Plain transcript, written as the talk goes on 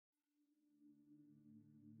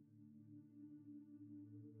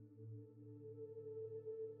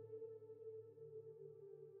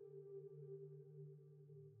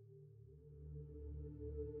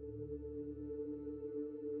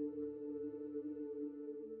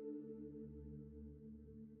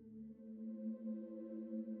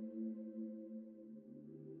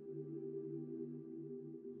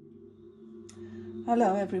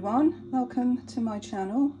Hello everyone, welcome to my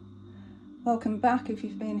channel. Welcome back if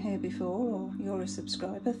you've been here before or you're a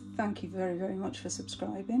subscriber. Thank you very much for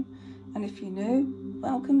subscribing, and if you're new,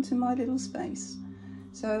 welcome to my little space.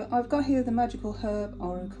 So I've got here the Magickal Herb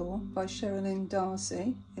Oracle by Cheralyn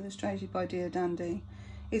Darcey, illustrated by Dear Dandy.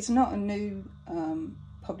 It's not a new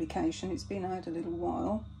publication, it's been out a little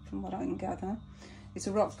while from what I can gather. It's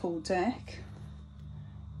a rock pool deck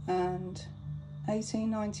and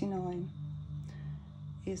 $18.99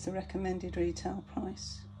 is the recommended retail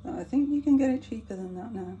price. But I think you can get it cheaper than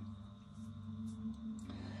that now.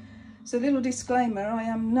 So, little disclaimer, I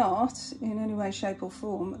am not in any way, shape or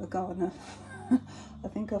form a gardener. I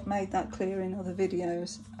think I've made that clear in other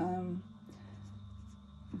videos.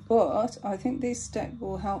 But I think this deck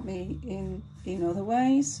will help me in other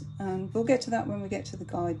ways, and we'll get to that when we get to the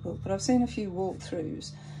guidebook. But I've seen a few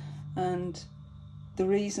walkthroughs, and the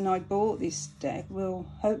reason I bought this deck will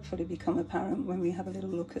hopefully become apparent when we have a little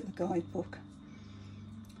look at the guidebook.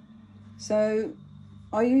 So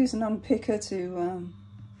I use an unpicker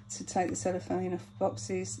to take the cellophane off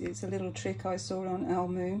boxes. It's a little trick I saw on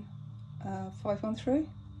Moon 513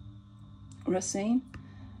 Racine,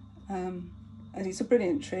 and it's a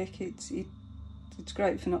brilliant trick. It's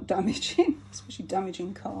great for not damaging, especially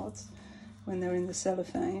damaging cards when they're in the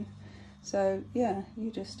cellophane. So yeah, you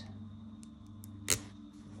just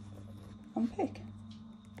unpick.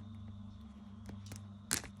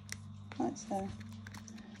 Right, so a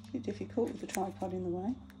bit difficult with the tripod in the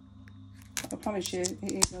way. I promise you it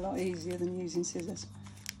is a lot easier than using scissors.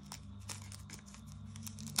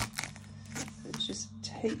 Let's just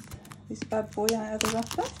take this bad boy out of the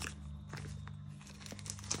wrapper.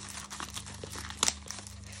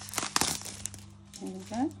 There we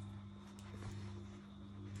go.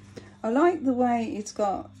 I like the way it's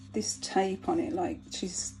got this tape on it, like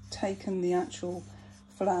she's taken the actual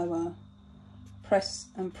flower, pressed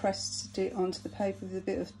it onto the paper with a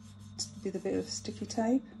bit of sticky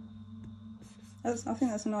tape. I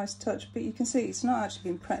think that's a nice touch, but you can see it's not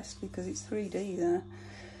actually been pressed because it's 3D there,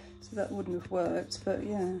 so that wouldn't have worked. But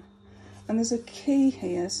yeah, and there's a key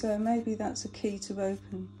here, so maybe that's a key to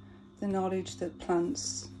open the knowledge that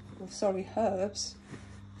plants, or sorry, herbs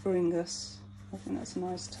bring us. I think that's a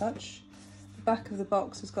nice touch. The back of the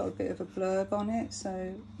box has got a bit of a blurb on it,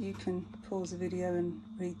 so you can pause the video and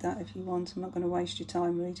read that if you want. I'm not going to waste your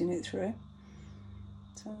time reading it through.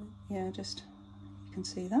 So yeah, just you can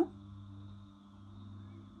see that.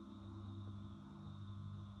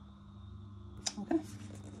 Okay,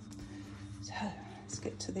 so let's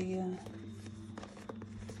get to the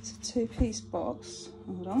it's a two-piece box.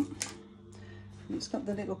 Hold on. And it's got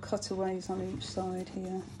the little cutaways on each side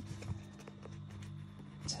here.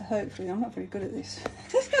 So hopefully, I'm not very good at this,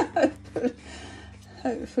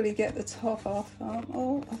 hopefully get the top off.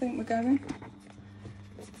 Oh, I think we're going.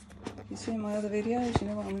 If you've seen my other videos, you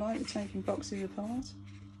know what I'm like with taking boxes apart.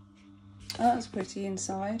 Oh, that's pretty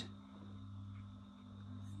inside.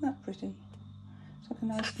 Isn't that pretty? It's like a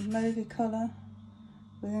nice mauvey colour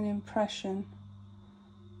with an impression.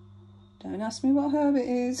 Don't ask me what herb it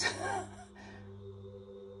is.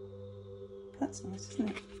 That's nice,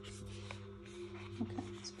 isn't it? Okay,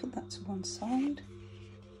 let's put that to one side.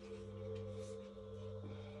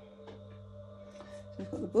 So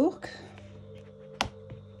we've got the book.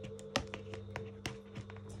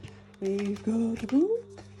 We've got a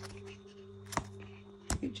book,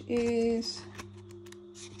 which is,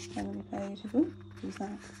 how many pages? Ooh, who's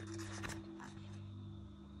that?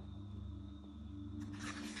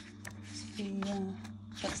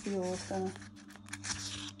 That's the author,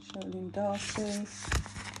 Cheralyn Darcey.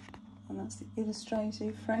 And that's the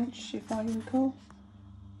illustrative French, if I recall.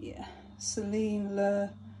 Yeah, Céline Le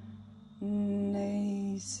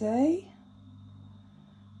Naise,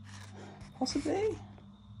 possibly.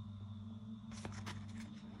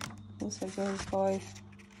 Also goes by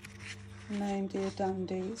the name Dear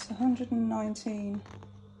Dandy. It's 119.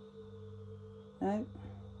 No,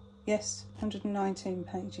 yes, 119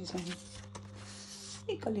 pages on.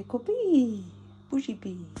 Little bee, bushy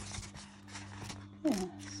bee. Yeah,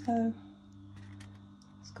 so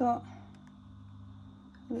it's got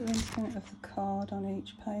a little imprint of the card on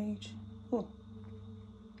each page. Oh,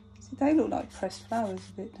 see, they look like pressed flowers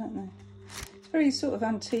a bit, don't they? It's very sort of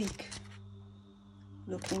antique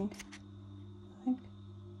looking, I think.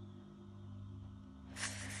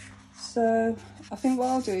 So I think what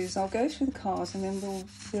I'll do is I'll go through the cards and then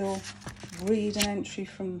we'll read an entry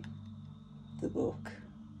from the book.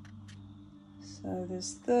 So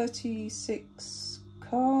there's 36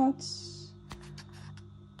 cards.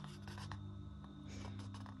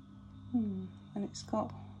 And it's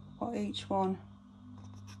got what each one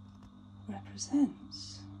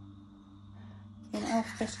represents. In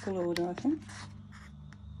alphabetical order, I think.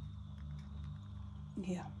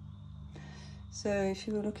 Yeah. So if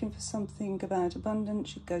you were looking for something about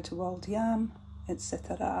abundance, you'd go to wild yam,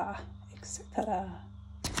 etc., etc.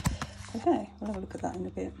 Okay, we'll have a look at that in a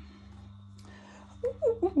bit.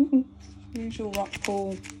 Usual rock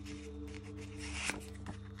pool.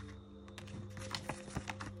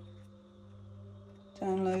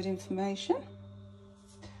 Download information.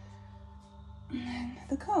 And then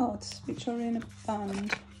the cards, which are in a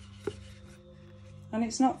band. And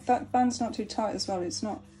it's not, that band's not too tight as well, it's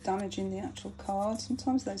not damaging the actual cards.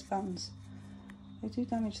 Sometimes those bands, they do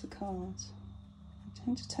damage the cards. I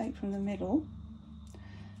tend to take from the middle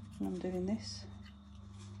when I'm doing this,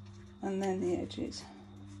 and then the edges.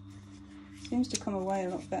 Seems to come away a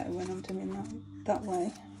lot better when I'm doing that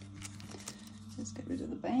way. Let's get rid of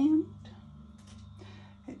the band.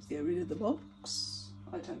 Let's get rid of the box.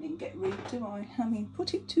 I don't mean get rid, do I? I mean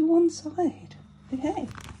put it to one side. Okay.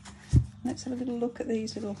 Let's have a little look at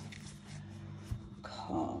these little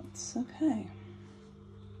cards. Okay.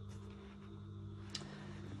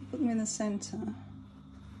 Put them in the centre.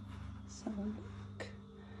 Let's have a look.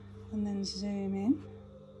 And then zoom in.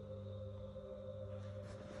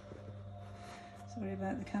 Sorry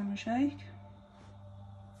about the camera shake.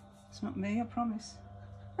 It's not me, I promise.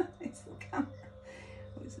 It's the camera.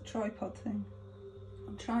 Oh, it's a tripod thing.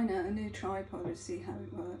 I'm trying out a new tripod to see how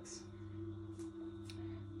it works.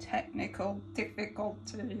 Technical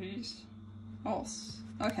difficulties.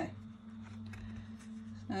 Okay.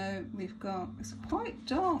 So we've got, it's quite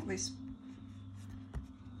dark, this.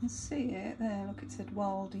 You can see it there, look, it said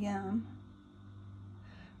wild yam.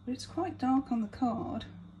 But it's quite dark on the card.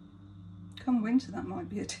 Come winter, that might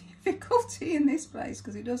be a difficulty in this place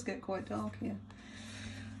because it does get quite dark here.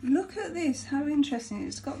 Look at this, how interesting.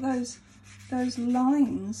 It's got those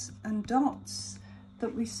lines and dots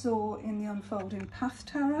that we saw in the Unfolding Path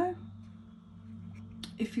Tarot.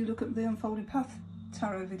 If you look at the Unfolding Path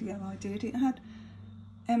Tarot video I did, it had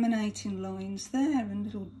emanating lines there and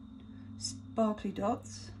little sparkly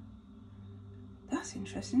dots. That's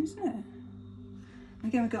interesting, isn't it? And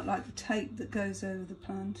again, we've got like the tape that goes over the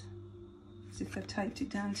plant, as if they've taped it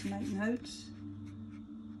down to make notes.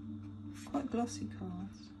 Quite glossy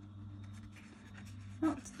cards.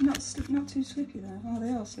 Not too slippy though. Oh, they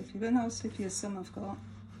are slippy, but not as slippy as some I've got.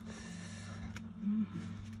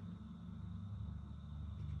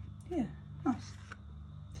 Yeah, nice.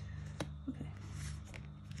 Okay.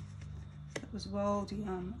 That was wild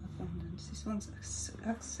yam abundance. This one's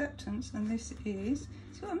acceptance, and this is.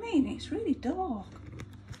 See what I mean? It's really dark.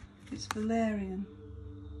 It's Valerian.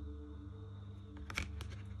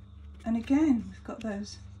 And again, we've got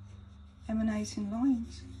those emanating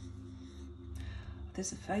lines.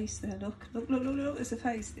 There's a face there, look, there's a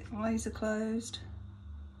face, the eyes are closed.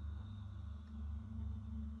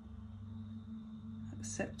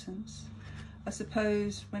 Acceptance. I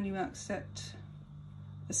suppose when you accept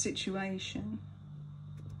a situation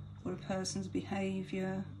or a person's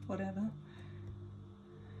behaviour, whatever,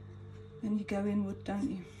 then you go inward, don't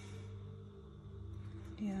you?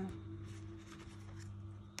 Yeah.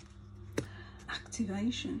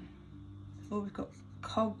 Activation. Oh, we've got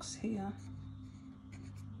cogs here.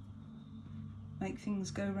 Make things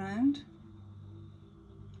go round.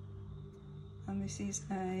 And this is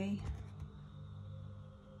a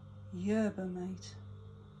yerba mate.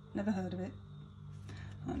 Never heard of it.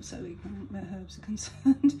 I'm so ignorant where herbs are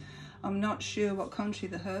concerned. I'm not sure what country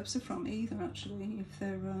the herbs are from either, actually. If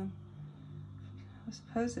they're, I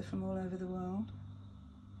suppose they're from all over the world.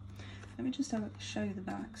 Let me just show you the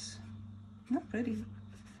backs. Not pretty.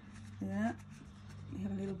 Yeah. We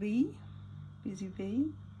have a little bee, busy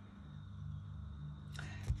bee.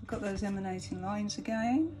 We've got those emanating lines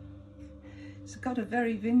again. It's got a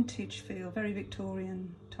very vintage feel, very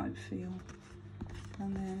Victorian type feel.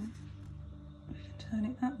 And then we can turn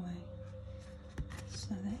it that way. So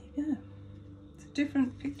there you go. It's a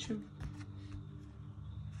different picture.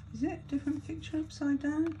 Is it a different picture upside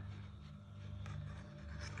down?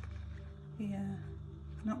 Yeah,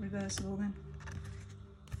 not reversible then.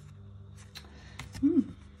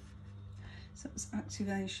 So that was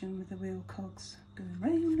activation with the wheel cogs going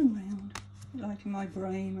round and round, like in my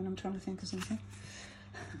brain when I'm trying to think of something.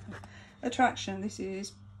 Attraction, this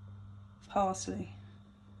is parsley.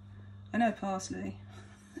 I know parsley.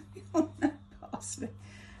 You all know parsley.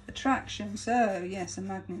 Attraction, so yes, a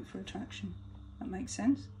magnet for attraction. That makes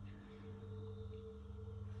sense.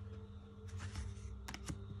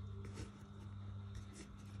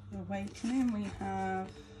 Awakening, we have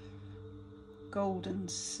golden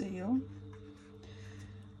seal.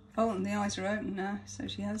 Oh, and the eyes are open now, so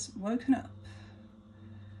she has woken up.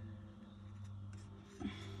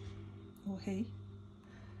 Or he.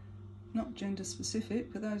 Not gender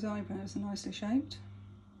specific, but those eyebrows are nicely shaped.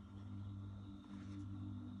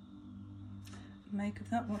 Make of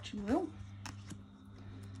that what you will.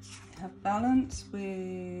 You have balance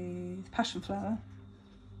with passion flower.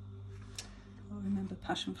 I remember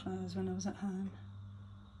passion flowers when I was at home.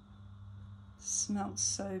 Smelled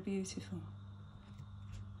so beautiful.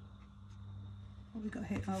 What have we got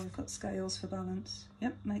here? Oh, we've got scales for balance.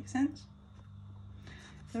 Yep, makes sense.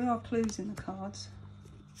 There are clues in the cards.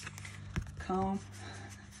 Calm.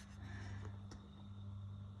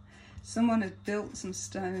 Someone had built some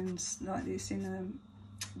stones like this in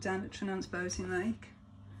down at Cheralyn Lake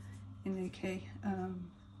in Newquay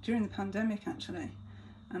during the pandemic actually,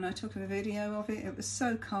 and I took a video of it. It was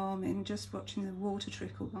so calming just watching the water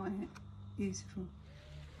trickle by it. Beautiful.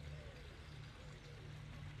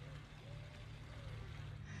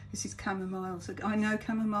 This is chamomile. So I know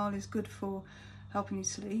chamomile is good for helping you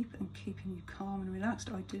sleep and keeping you calm and relaxed.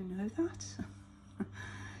 I do know that.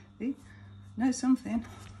 See? Know something.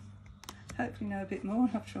 Hopefully know a bit more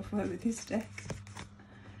after I've worked with this deck.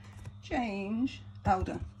 Change.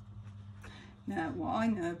 Elder. Now what I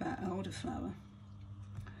know about elderflower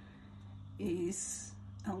is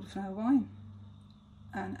elderflower wine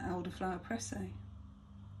and elderflower pressé.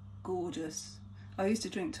 Gorgeous. I used to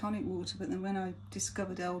drink tonic water, but then when I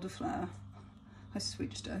discovered elderflower, I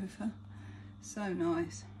switched over. So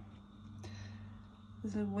nice.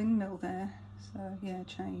 There's a windmill there, so yeah,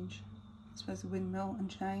 change. I suppose a windmill and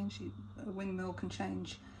change. A windmill can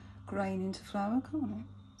change grain into flour, can't it?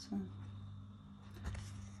 So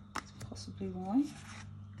that's possibly why.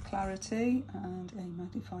 Clarity and a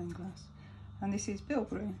magnifying glass. And this is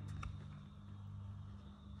bilberry.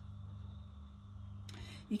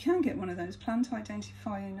 You can get one of those plant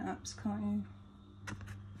identifying apps, can't you?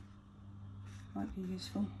 Might be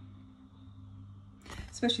useful.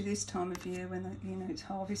 Especially this time of year when, you know, it's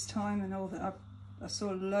harvest time and all that. I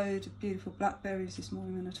saw a load of beautiful blackberries this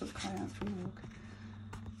morning when I took Kai out for a walk.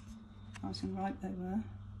 Nice and ripe they were.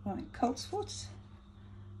 Right, coltsfoot.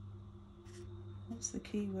 What's the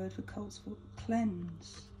key word for coltsfoot?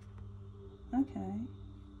 Cleanse. Okay.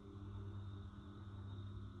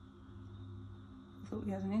 I thought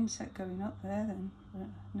we had an insect going up there then. But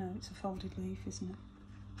no, it's a folded leaf, isn't it?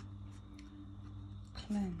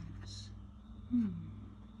 Cleanse.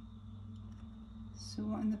 So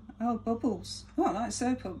what in the... Oh, bubbles. Oh, I like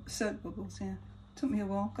soap bubbles, yeah. Took me a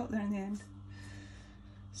while, got there in the end.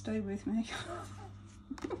 Stay with me.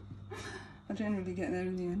 I generally get there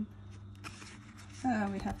in the end.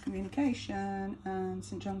 We have communication and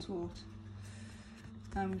St John's wort.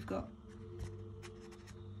 And we've got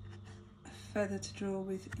a feather to draw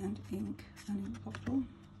with and ink bottle.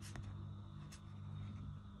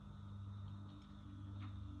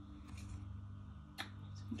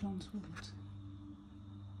 St John's wort.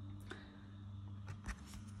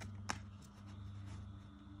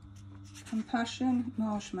 Compassion,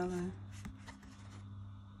 marshmallow.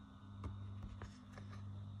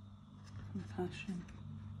 Compassion.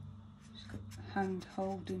 She's got a hand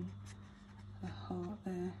holding her heart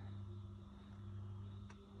there,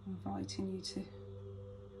 inviting you to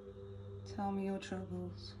tell me your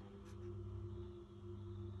troubles,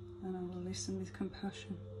 and I will listen with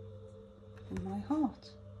compassion in my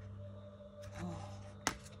heart.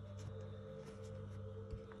 Oh.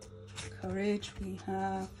 Courage, we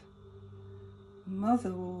have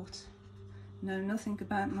motherwort. Know nothing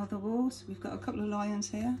about motherwort. We've got a couple of lions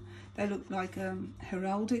here. They look like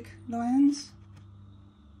heraldic lions.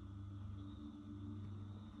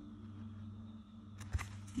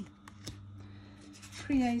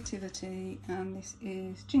 Creativity, and this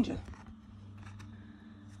is ginger.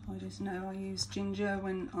 I just know I use ginger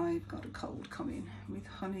when I've got a cold coming with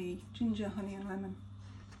honey, ginger, honey and lemon.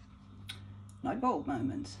 Light bulb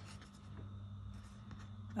moment.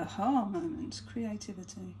 Aha moment,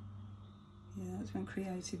 creativity. Yeah, that's when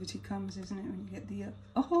creativity comes, isn't it? When you get the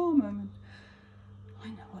aha moment. I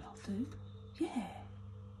know what I'll do. Yeah.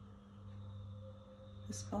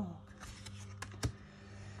 The spark.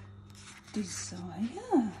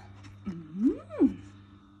 Desire.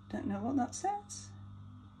 Don't know what that says.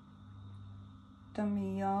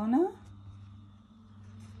 Damiana.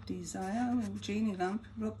 Desire. Oh, genie lamp.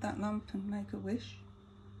 Rub that lamp and make a wish.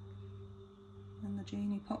 And the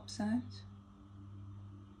genie pops out.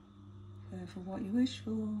 Careful what you wish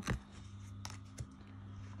for.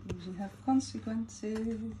 Usually have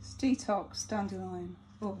consequences. Detox, dandelion.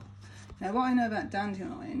 Oh, now what I know about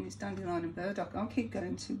dandelion is dandelion and burdock. I'll keep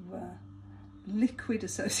going to liquid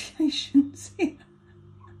associations here.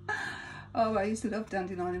 Oh, I used to love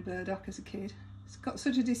dandelion and burdock as a kid. It's got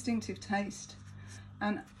such a distinctive taste,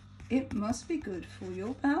 and it must be good for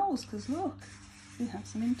your bowels, because look, we have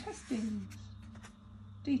some intestines.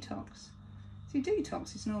 Detox. See,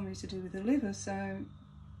 detox is normally to do with the liver, so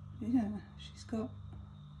yeah, she's got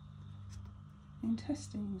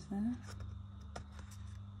intestines there.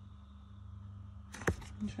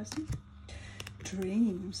 Interesting.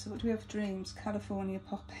 Dreams. So what do we have for dreams? California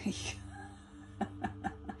poppy.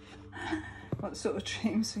 What sort of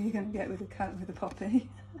dreams are you going to get with a poppy?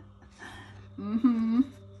 And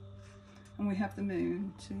we have the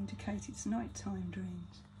moon to indicate it's nighttime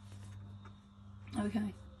dreams.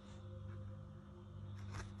 Okay.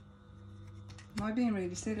 Am I being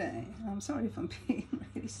really silly? I'm sorry if I'm being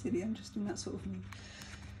really silly. I'm just in that sort of mood.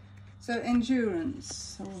 So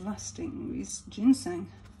endurance or lasting is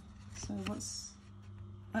ginseng. So what's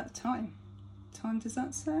that time? Time does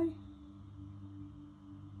that say?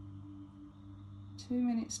 2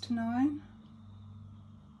 minutes to 9 on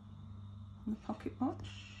the pocket watch.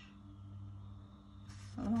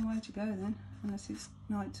 Got a long way to go then, unless it's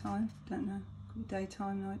night time. Don't know. Could be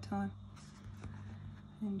daytime, night time.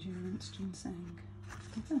 Endurance, ginseng.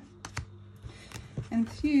 Okay.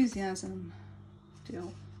 Enthusiasm.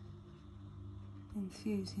 Dill.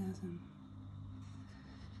 Enthusiasm.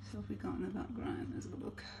 So what have we got in the background? Let's have a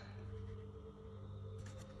look.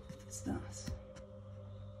 What's that?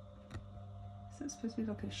 Is that supposed to be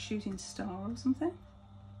like a shooting star or something?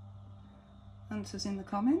 Answers in the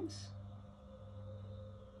comments.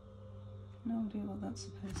 No idea what that's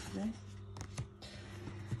supposed to be.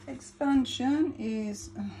 Expansion is,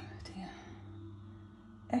 oh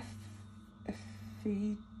dear,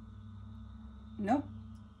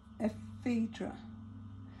 ephedra.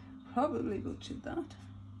 Probably butchered that.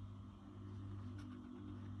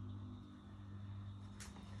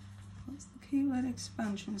 What's the keyword?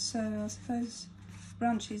 Expansion. So I suppose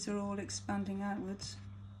branches are all expanding outwards.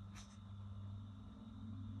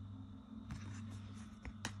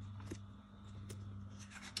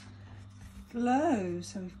 Flow,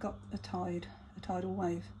 so we've got a tide, a tidal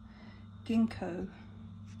wave. Ginkgo.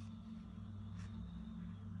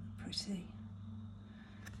 Pretty.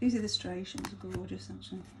 These illustrations are gorgeous,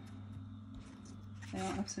 actually. They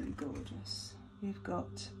are absolutely gorgeous. We've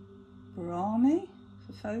got Brahmi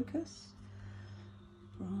for focus.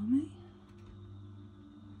 Brahmi.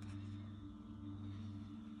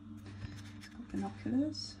 It's got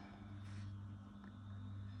binoculars.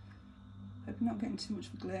 Hope I'm not getting too much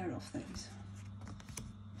of a glare off these.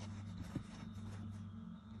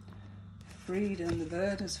 Freedom, the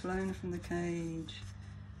bird has flown from the cage,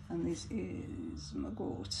 and this is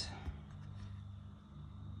Magort.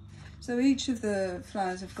 So each of the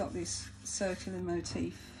flowers have got this circular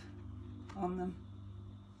motif on them.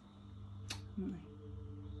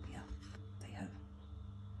 Yeah, they have.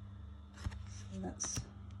 So that's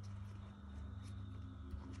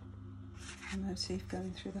a motif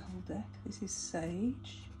going through the whole deck. This is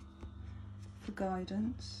sage for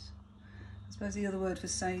guidance. I suppose the other word for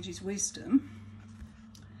sage is wisdom.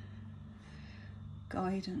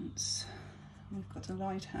 Guidance. We've got a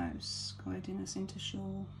lighthouse guiding us into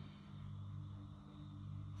shore.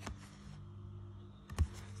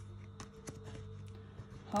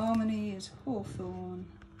 Harmony is hawthorn.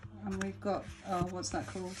 And we've got, oh, what's that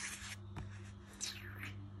called?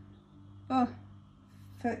 Oh,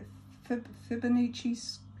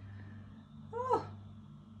 Fibonacci's. Oh,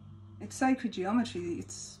 it's sacred geometry.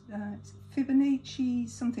 It's Fibonacci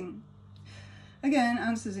something. Again,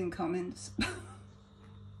 answers in comments.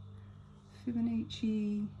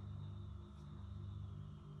 Fibonacci.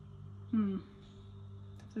 Have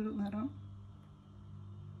to look that up.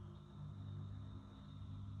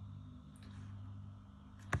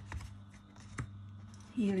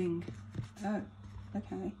 Healing. Oh,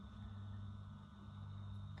 okay.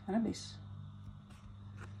 Cannabis.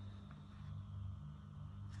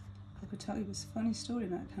 I could tell you this funny story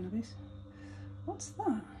about cannabis. What's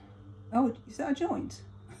that? Oh, is that a joint?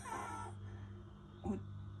 Or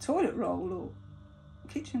toilet roll or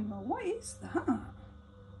kitchen roll? What is that?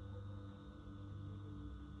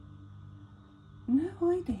 No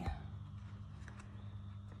idea.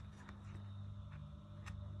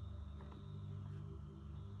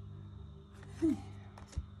 Okay. I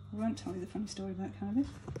won't tell you the funny story about cannabis.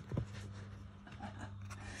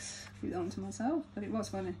 Keep that one to myself, but it was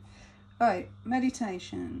funny. Right,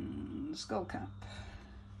 meditation, skull cap.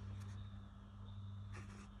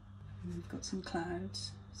 And we've got some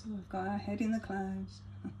clouds, so we've got our head in the clouds.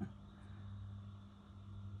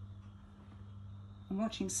 I'm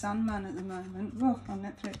watching Sandman at the moment, on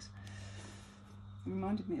Netflix. It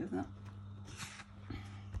reminded me of that.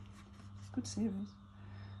 good series.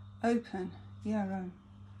 Open, yarrow.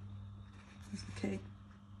 There's the key.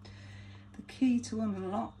 The key to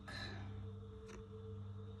unlock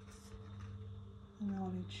the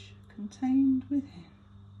knowledge contained within.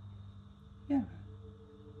 Yarrow.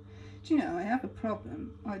 Do you know, I have a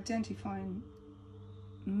problem identifying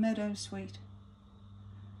meadowsweet.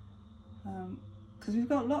 Because we've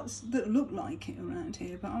got lots that look like it around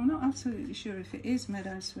here, but I'm not absolutely sure if it is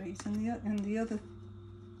meadowsweet, and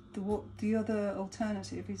the other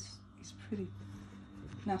alternative is pretty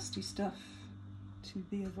nasty stuff to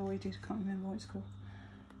be avoided. Can't remember what it's called.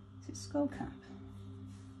 Is it skullcap?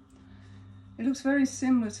 It looks very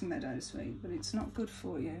similar to meadowsweet, but it's not good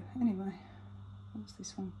for you. Anyway, what's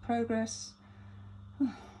this one? Progress.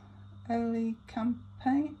 Ellie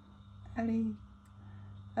campaign.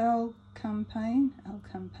 El campaign.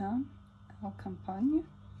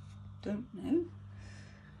 Don't know.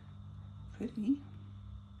 Pretty.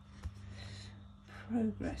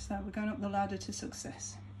 Progress. That we're going up the ladder to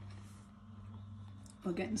success.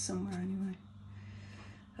 We're getting somewhere anyway.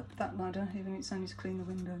 Up that ladder, even if it's only to clean the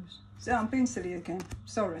windows. So I'm being silly again.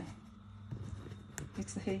 Sorry.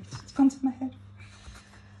 It's the heat. It's gone to my head.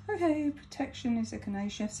 Okay, protection is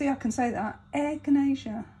echinacea. See, I can say that.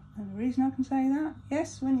 Echinacea. And the reason I can say that,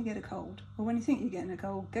 yes, when you get a cold, or when you think you're getting a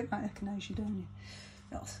cold, get that echinacea, don't you?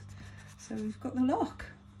 Yes. So we've got the lock.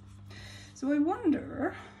 So I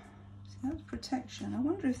wonder, see, that's protection. I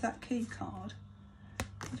wonder if that key card,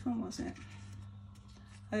 which one was it?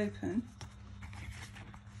 Open.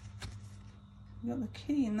 We've got the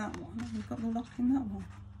key in that one, and we've got the lock in that one.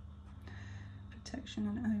 Protection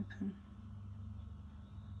and open.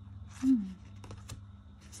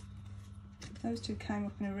 Those two came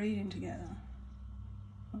up in a reading together.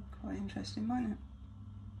 Oh, quite interesting, mightn't it?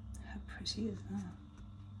 How pretty is that?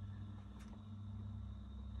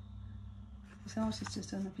 This artist has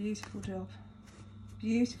done a beautiful job.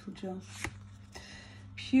 Beautiful job.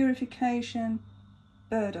 Purification,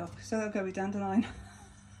 burdock. So that'll go with dandelion.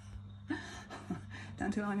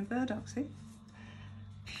 Dandelion and burdock, see?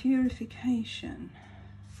 Purification.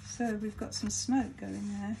 So we've got some smoke going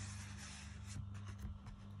there.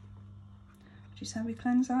 Which is how we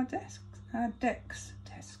cleanse our decks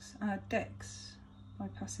by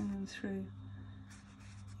passing them through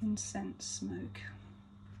incense smoke.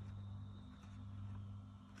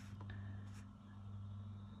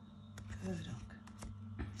 Burdock.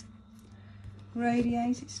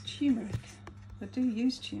 Radiate, it's turmeric. I do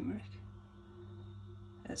use turmeric.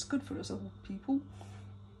 That's good for us all people.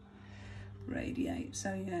 Radiate,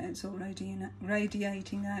 so yeah, it's all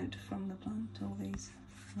radiating out from the plant, all these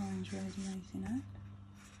lines radiating out.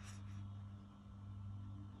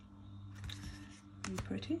 Very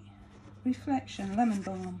pretty. Reflection, lemon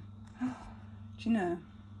balm. Do you know,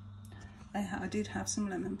 I did have some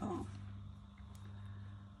lemon balm,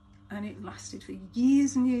 and it lasted for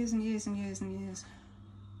years and years and years and years and years,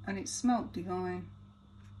 and it smelt divine.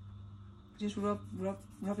 Just rub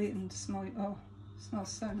it and smell it. Oh, it smells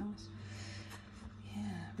so nice.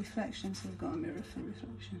 Yeah, reflection, so we've got a mirror for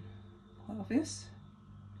reflection. Quite obvious.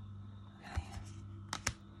 Okay.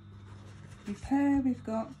 Repair, we've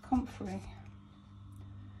got comfrey.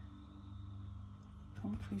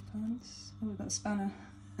 Comfrey plants. Oh, we've got a spanner.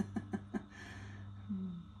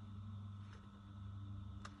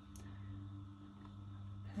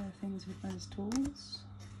 Repair things with those tools.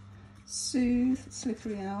 Soothe,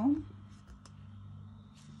 slippery elm.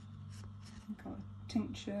 We've got a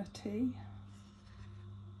tincture tea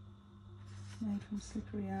made from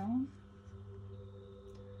slippery elm.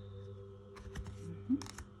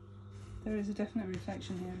 There is a definite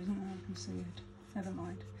reflection here, isn't there? I can see it. Never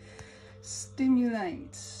mind.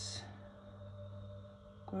 Stimulates.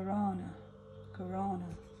 Guarana.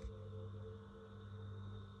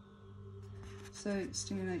 So it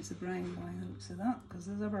stimulates the brain by the looks of that, because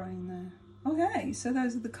there's a brain there. Okay, so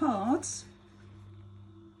those are the cards.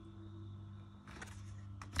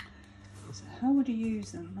 So how would you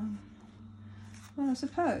use them? Well, I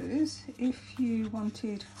suppose if you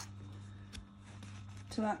wanted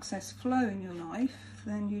to access flow in your life,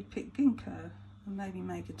 then you'd pick ginkgo and maybe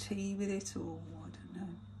make a tea with it, or I don't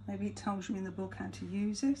know. Maybe it tells you in the book how to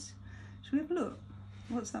use it. Should we have a look?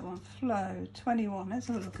 What's that one? Flow 21. Let's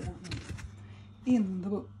have a look at that one in the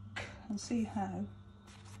book and see how.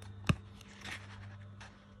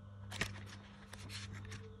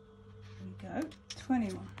 There we go.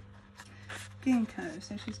 21. Ginkgo.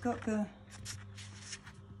 So she's got the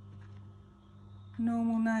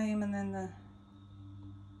normal name and then the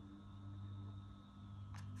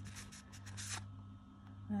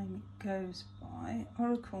name it goes by.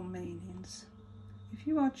 Oracle meanings. If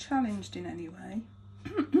you are challenged in any way,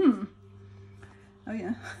 oh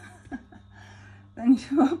yeah, then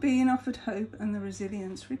you are being offered hope and the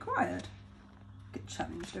resilience required. Get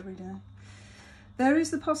challenged every day. There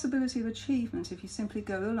is the possibility of achievement if you simply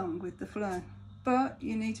go along with the flow, but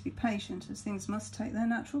you need to be patient as things must take their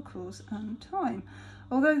natural course and time.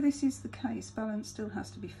 Although this is the case, balance still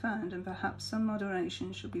has to be found, and perhaps some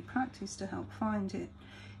moderation should be practiced to help find it.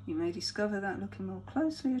 You may discover that looking more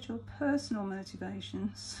closely at your personal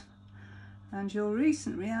motivations and your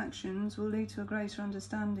recent reactions will lead to a greater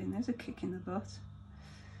understanding. There's a kick in the butt.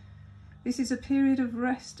 This is a period of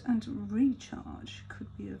rest and recharge. Could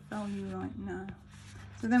be of value right now.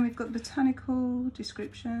 So then we've got botanical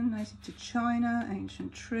description. Native to China,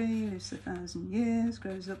 ancient tree, lives 1,000 years,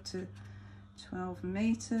 grows up to 12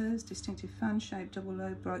 meters, distinctive fan-shaped double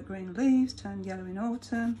lobe, bright green leaves, turn yellow in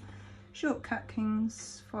autumn, short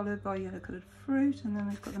catkins followed by yellow-coloured fruit. And then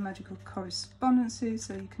we've got the magical correspondences,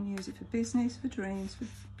 so you can use it for business, for dreams, for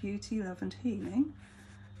beauty, love and healing.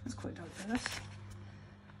 That's quite diverse.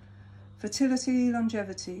 Fertility,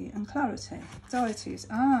 longevity and clarity. Deities.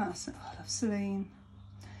 I love Selene.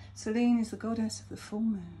 Selene is the goddess of the full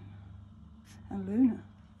moon. And Luna,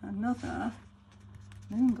 another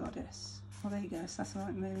moon goddess. Well, there you go, so that's the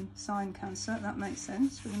right moon. Sign Cancer, that makes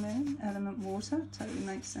sense for the moon. Element water, totally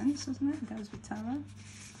makes sense, doesn't it? It goes with tarot.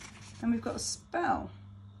 And we've got a spell.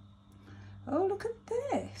 Oh, look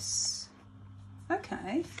at this.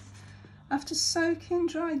 Okay. After soaking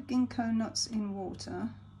dried ginkgo nuts in water,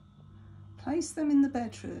 place them in the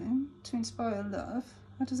bedroom to inspire love.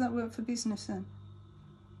 How does that work for business then?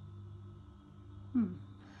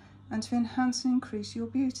 And to enhance and increase your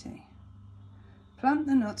beauty. Plant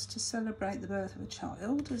the nuts to celebrate the birth of a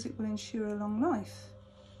child, as it will ensure a long life.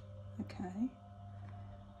 Okay,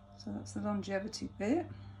 so that's the longevity bit.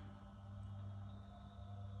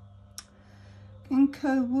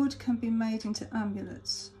 Ginkgo wood can be made into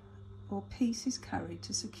amulets or pieces carried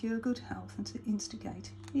to secure good health and to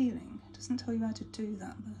instigate healing. It doesn't tell you how to do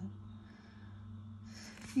that though.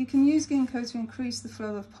 You can use ginkgo to increase the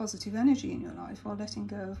flow of positive energy in your life while letting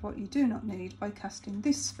go of what you do not need by casting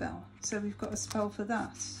this spell. So we've got a spell for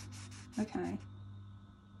that. Okay.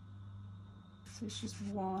 So it's just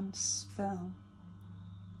one spell.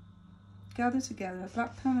 Gather together a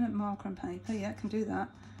black permanent marker and paper. Yeah, I can do that.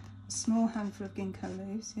 A small handful of ginkgo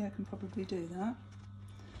leaves. Yeah, I can probably do that.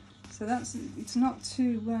 So that's, it's not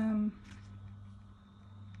too,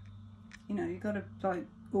 you know, you've got to like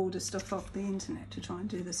order stuff off the internet to try and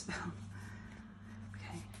do the spell.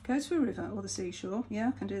 Okay, go to a river or the seashore. Yeah,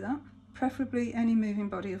 I can do that. Preferably any moving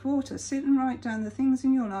body of water. Sit and write down the things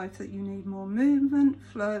in your life that you need more movement,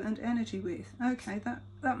 flow and energy with. Okay,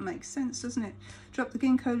 that makes sense, doesn't it? Drop the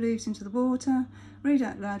ginkgo leaves into the water, read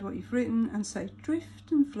out loud what you've written and say,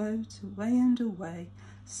 drift and float away and away.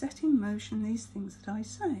 Set in motion these things that I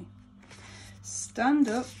say. Stand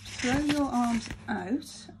up, throw your arms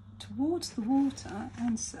out towards the water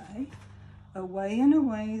and say, away and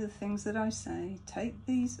away the things that I say, take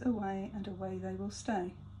these away and away they will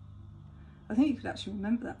stay. I think you could actually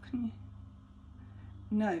remember that, couldn't you?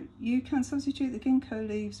 No, you can substitute the ginkgo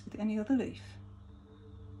leaves with any other leaf.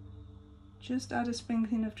 Just add a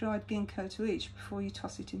sprinkling of dried ginkgo to each before you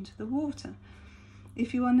toss it into the water.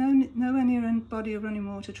 If you are nowhere near a body of running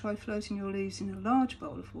water, try floating your leaves in a large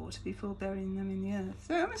bowl of water before burying them in the earth.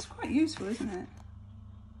 So it's quite useful, isn't it?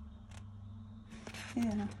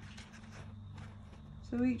 Yeah.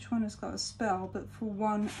 So each one has got a spell, but for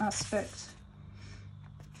one aspect.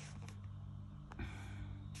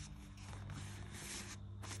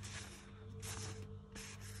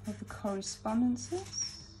 Of the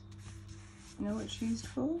correspondences. You know what it's used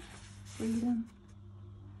for? Freedom.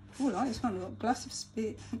 Oh, I like this one. Look, glass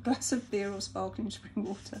of beer or sparkling spring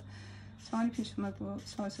water. Tiny pinch of mugwort,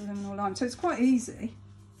 slice of lemon or lime. So it's quite easy.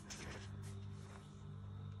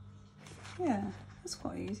 Yeah. That's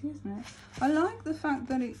quite easy, isn't it? I like the fact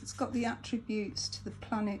that it's got the attributes to the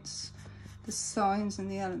planets, the signs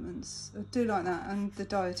and the elements. I do like that, and the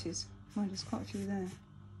deities. Well, there's quite a few there.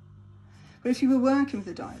 But if you were working with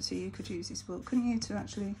the deity, you could use this book, couldn't you, to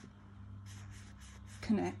actually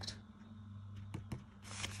connect?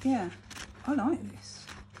 Yeah, I like this.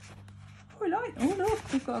 Oh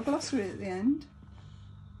look, we've got a glossary at the end.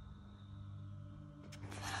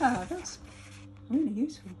 Ah, that's really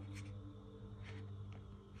useful.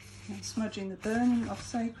 Smudging the burning of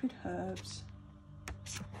sacred herbs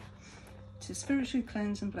to spiritually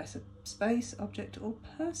cleanse and bless a space, object or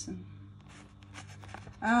person.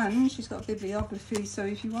 And she's got a bibliography, so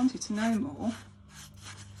if you wanted to know more,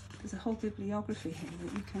 there's a whole bibliography here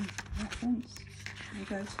that you can reference. You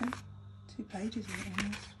go to 2 pages of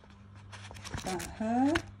it about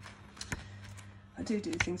her. I do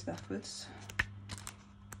things backwards.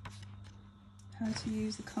 how to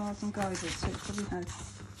use the cards and guidebooks. So it probably has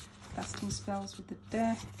casting spells with the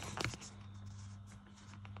deck,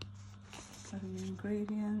 gathering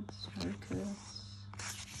ingredients, focus,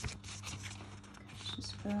 catch your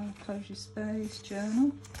spell, close your space,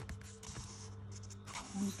 journal.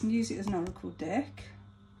 And you can use it as an oracle deck.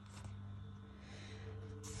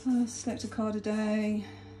 Select a card a day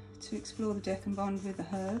to explore the deck and bond with the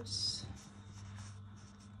herbs.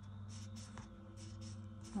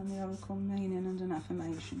 And the oracle meaning and an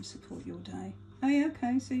affirmation support your day. Oh yeah,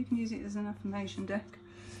 okay, so you can use it as an affirmation deck.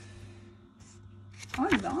 I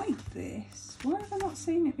like this. Why have I not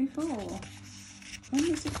seen it before? When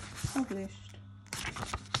was it published?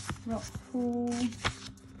 Rockpool,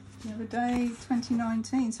 the other day,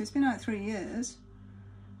 2019. So it's been out 3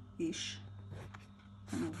 years-ish.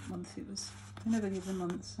 I don't know what month it was. I never give the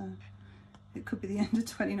month, so it could be the end of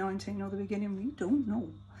 2019 or the beginning. We don't know.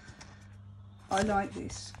 I like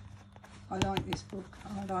this. I like this book.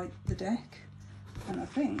 I like the deck. And I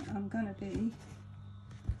think I'm going to be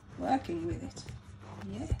working with it.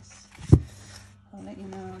 Yes. I'll let you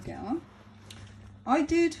know how I get on.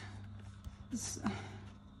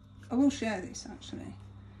 I will share this actually,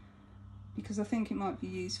 because I think it might be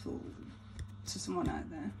useful to someone out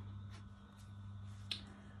there.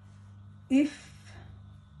 If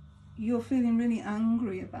you're feeling really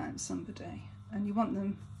angry about somebody and you want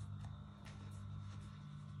them,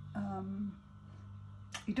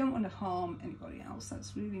 you don't want to harm anybody else,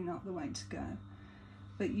 that's really not the way to go,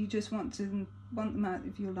 but you just want them out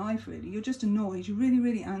of your life really. You're just annoyed, you're really,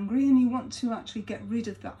 really angry, and you want to actually get rid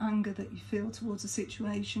of the anger that you feel towards a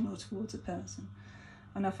situation or towards a person.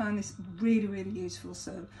 And I found this really, really useful,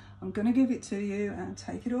 so I'm going to give it to you and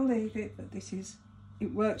take it or leave it, but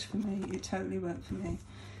it worked for me. It totally worked for me.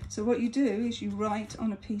 So what you do is you write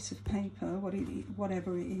on a piece of paper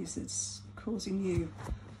whatever it is that's causing you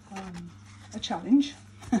a challenge,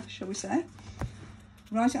 shall we say.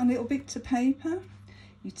 Write it on little bits of paper.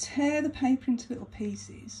 You tear the paper into little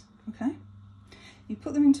pieces, okay? You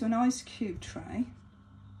put them into an ice cube tray.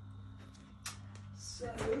 So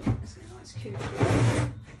let's get an ice cube tray.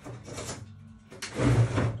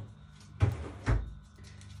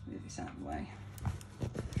 Move this out of the way.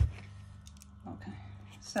 Okay,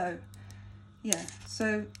 so yeah,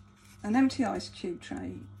 so an empty ice cube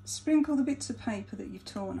tray, sprinkle the bits of paper that you've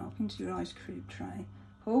torn up into your ice cube tray,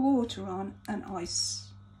 pour water on and ice,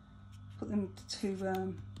 put them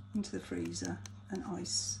into the freezer and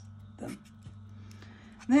ice them.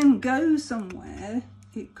 Then go somewhere,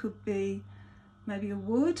 it could be maybe a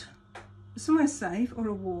wood, somewhere safe, or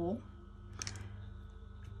a wall.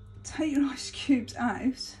 Take your ice cubes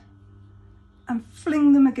out and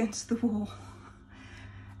fling them against the wall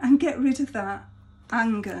and get rid of that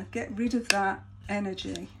anger, get rid of that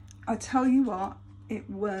energy. I tell you what, it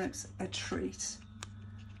works a treat.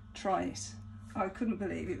 Try it. I couldn't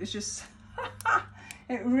believe it. It was just,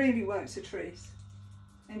 it really works a treat.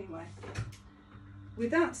 Anyway,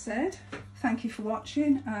 with that said, thank you for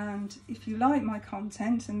watching, and if you like my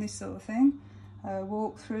content and this sort of thing,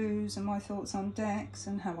 walkthroughs and my thoughts on decks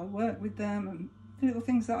and how I work with them and little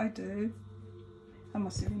things that I do and my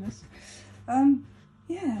silliness,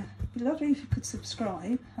 yeah, it'd be lovely if you could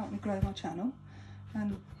subscribe, help me grow my channel,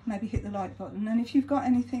 and maybe hit the like button. And if you've got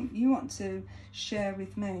anything you want to share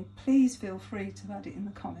with me, please feel free to add it in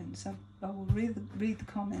the comments. I will read the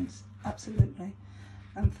comments, absolutely.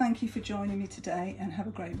 And thank you for joining me today, and have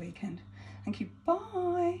a great weekend. Thank you,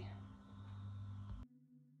 bye.